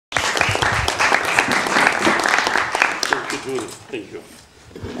Julie. Thank you.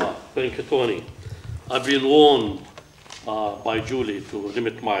 Thank you, Tony. I've been warned by Julie to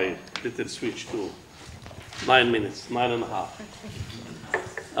limit my little speech to 9 minutes, 9.5.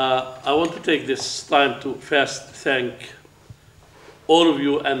 I want to take this time to first thank all of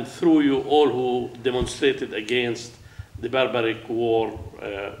you, and through you, all who demonstrated against the barbaric war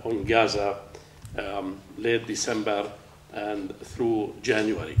on Gaza late December and through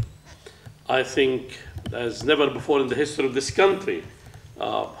January. I think, as never before in the history of this country,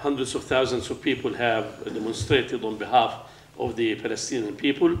 hundreds of thousands of people have demonstrated on behalf of the Palestinian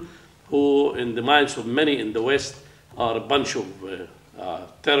people, who, in the minds of many in the West, are a bunch of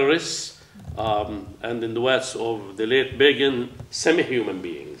terrorists, and in the words of the late Begin, semi-human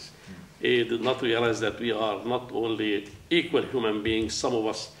beings. He did not realize that we are not only equal human beings, some of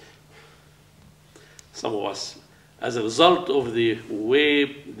us, as a result of the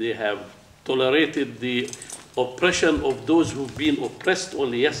way they have tolerated the oppression of those who've been oppressed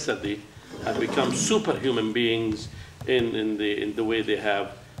only yesterday, have become superhuman beings in the way they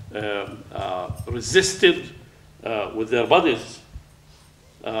have resisted with their bodies,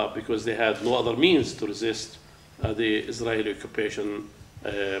 because they had no other means to resist the Israeli occupation,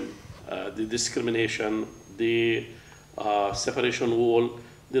 the discrimination, the separation wall,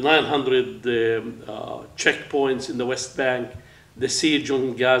 the 900 checkpoints in the West Bank, the siege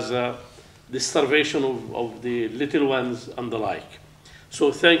on Gaza, the starvation of the little ones, and the like.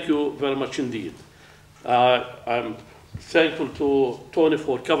 So thank you very much indeed. I'm thankful to Tony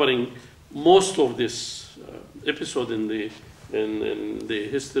for covering most of this episode in the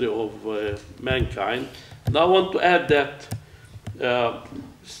history of mankind. And I want to add that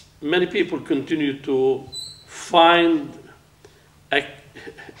many people continue to find a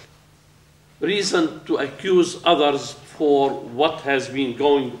reason to accuse others for what has been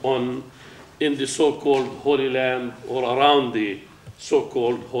going on in the so-called Holy Land or around the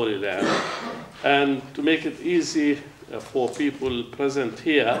so-called Holy Land. And to make it easy for people present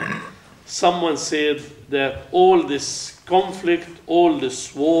here, someone said that all this conflict, all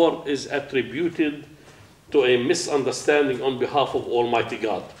this war is attributed to a misunderstanding on behalf of Almighty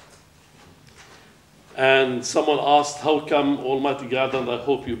God. And someone asked, how come Almighty God, and I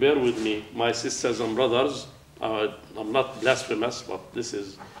hope you bear with me, my sisters and brothers, I'm not blasphemous, but this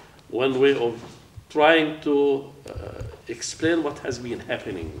is one way of trying to explain what has been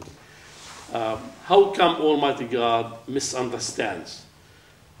happening. How come Almighty God misunderstands?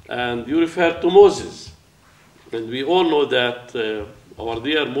 And you refer to Moses. And we all know that our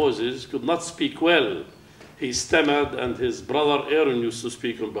dear Moses could not speak well. He stammered, and his brother Aaron used to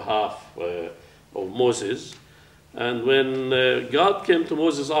speak on behalf of Moses. And when God came to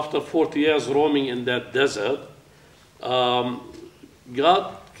Moses after 40 years roaming in that desert,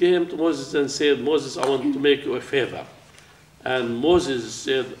 God came to Moses and said, Moses, I want to make you a favor. And Moses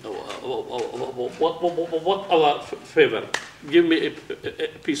said, what other favor? Give me a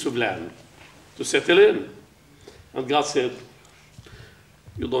piece of land to settle in. And God said,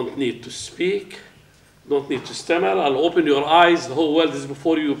 you don't need to speak, don't need to stammer, I'll open your eyes, the whole world is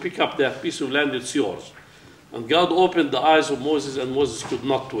before you, pick up that piece of land, it's yours. And God opened the eyes of Moses, and Moses could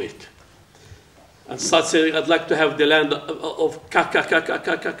not wait. And started saying, I'd like to have the land of Ka.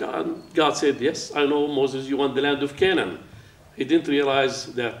 And God said, yes, I know, Moses, you want the land of Canaan. He didn't realize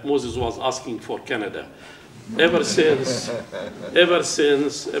that Moses was asking for Canada. Ever since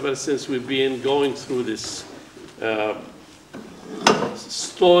we've been going through this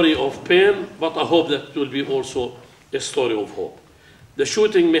story of pain, but I hope that it will be also a story of hope. The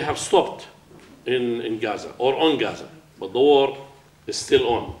shooting may have stopped in Gaza or on Gaza, but the war is still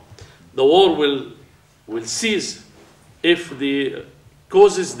on. The war will cease if the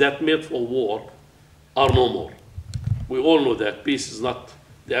causes that made for war are no more. We all know that peace is not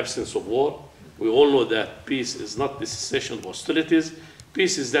the absence of war. We all know that peace is not the cessation of hostilities.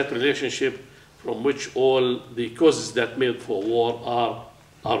 Peace is that relationship from which all the causes that made for war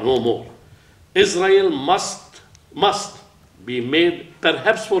are no more. Israel must be made,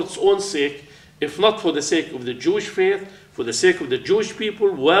 perhaps for its own sake, if not for the sake of the Jewish faith, for the sake of the Jewish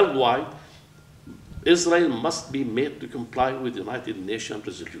people worldwide. Israel must be made to comply with United Nations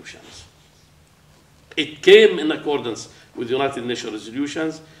resolutions. It came in accordance with United Nations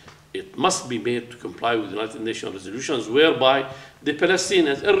resolutions. It must be made to comply with United Nations resolutions, whereby the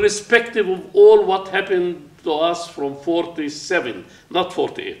Palestinians, irrespective of all what happened to us from 47, not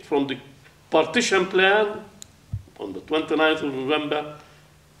 48, from the partition plan on the 29th of November,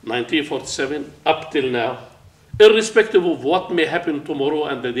 1947, up till now, irrespective of what may happen tomorrow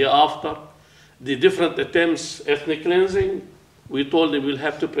and the day after, the different attempts, ethnic cleansing, we told them we'll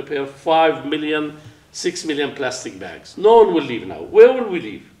have to prepare 5 million 6 million plastic bags. No one will leave now. Where will we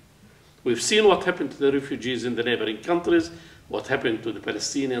leave? We've seen what happened to the refugees in the neighboring countries, what happened to the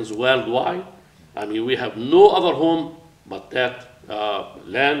Palestinians worldwide. I mean, we have no other home but that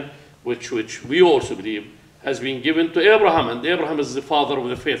land, which we also believe has been given to Abraham, and Abraham is the father of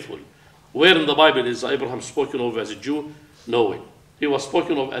the faithful. Where in the Bible is Abraham spoken of as a Jew? No way. He was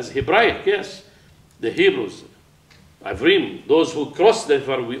spoken of as Hebraic, yes. The Hebrews, Ivrim, those who crossed the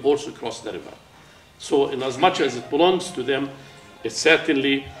river, we also crossed the river. So in as much as it belongs to them, it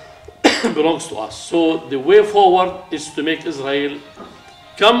certainly belongs to us. So the way forward is to make Israel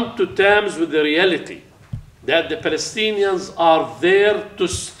come to terms with the reality that the Palestinians are there to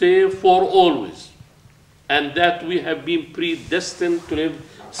stay for always, and that we have been predestined to live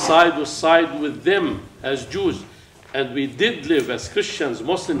side by side with them as Jews. And we did live as Christians,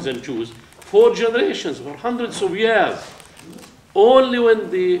 Muslims, and Jews for generations, for hundreds of years. Only when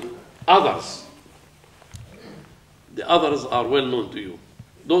the others are well known to you,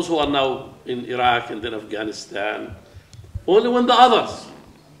 those who are now in Iraq and then Afghanistan, only when the others,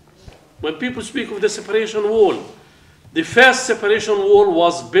 when people speak of the separation wall, the first separation wall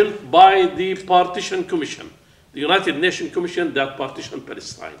was built by the Partition Commission, the United Nations Commission that partitioned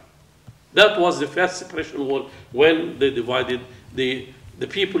Palestine. That was the first separation wall when they divided the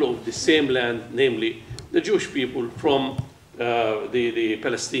people of the same land, namely the Jewish people, from the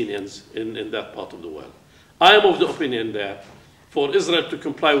Palestinians in that part of the world. I am of the opinion that for Israel to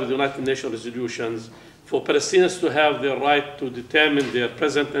comply with the United Nations resolutions, for Palestinians to have their right to determine their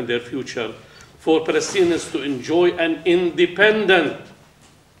present and their future, for Palestinians to enjoy an independent,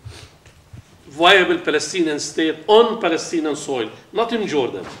 viable Palestinian state on Palestinian soil, not in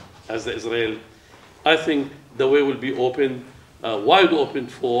Jordan, as the Israel, I think the way will be open, wide open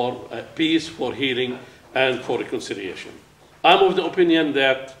for peace, for healing, and for reconciliation. I'm of the opinion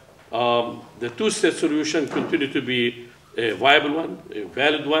that the two-state solution continue to be a viable one, a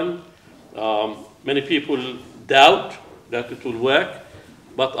valid one. Many people doubt that it will work,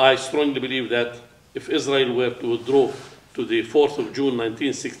 but I strongly believe that if Israel were to withdraw to the 4th of June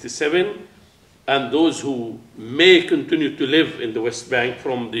 1967, and those who may continue to live in the West Bank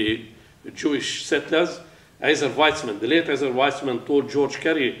from the Jewish settlers, Ezer Weizmann, the late Ezer Weizmann told George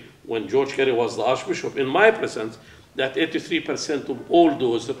Carey, when George Carey was the Archbishop, in my presence, that 83% of all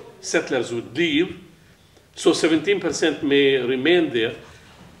those settlers would leave, so 17% may remain there.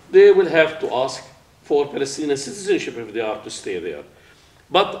 They will have to ask for Palestinian citizenship if they are to stay there.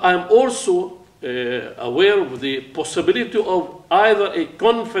 But I'm also aware of the possibility of either a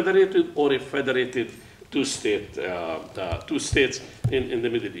confederated or a federated two states in the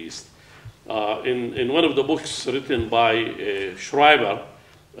Middle East. In one of the books written by Schreiber,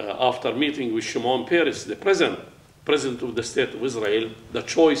 after meeting with Shimon Peres, the president of the State of Israel, The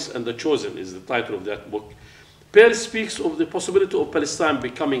Choice and the Chosen is the title of that book. Peres speaks of the possibility of Palestine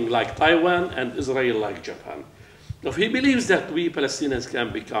becoming like Taiwan and Israel like Japan. Now, he believes that we Palestinians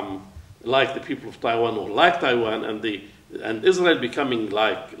can become like the people of Taiwan, or like Taiwan, and Israel becoming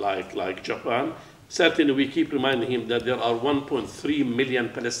like Japan. Certainly, we keep reminding him that there are 1.3 million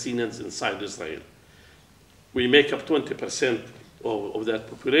Palestinians inside Israel. We make up 20% of that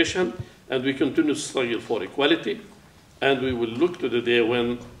population, and we continue to struggle for equality, and we will look to the day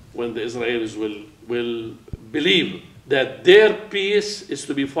when the Israelis will believe that their peace is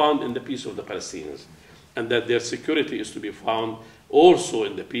to be found in the peace of the Palestinians, and that their security is to be found also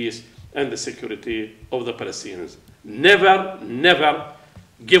in the peace and the security of the Palestinians. Never, never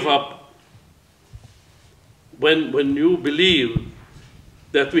give up when you believe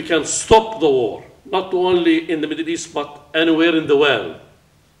that we can stop the war, not only in the Middle East, but anywhere in the world.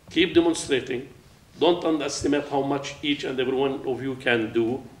 Keep demonstrating. Don't underestimate how much each and every one of you can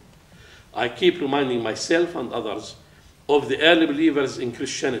do. I keep reminding myself and others of the early believers in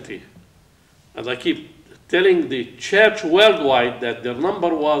Christianity. And I keep telling the church worldwide that their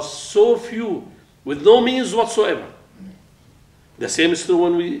number was so few, with no means whatsoever. The same is true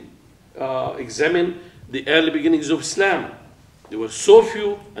when we examine the early beginnings of Islam. They were so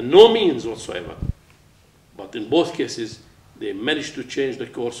few and no means whatsoever. But in both cases, they managed to change the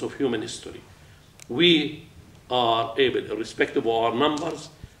course of human history. We are able, irrespective of our numbers,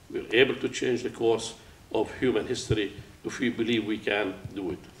 we're able to change the course of human history if we believe we can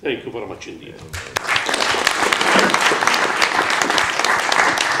do it. Thank you very much indeed.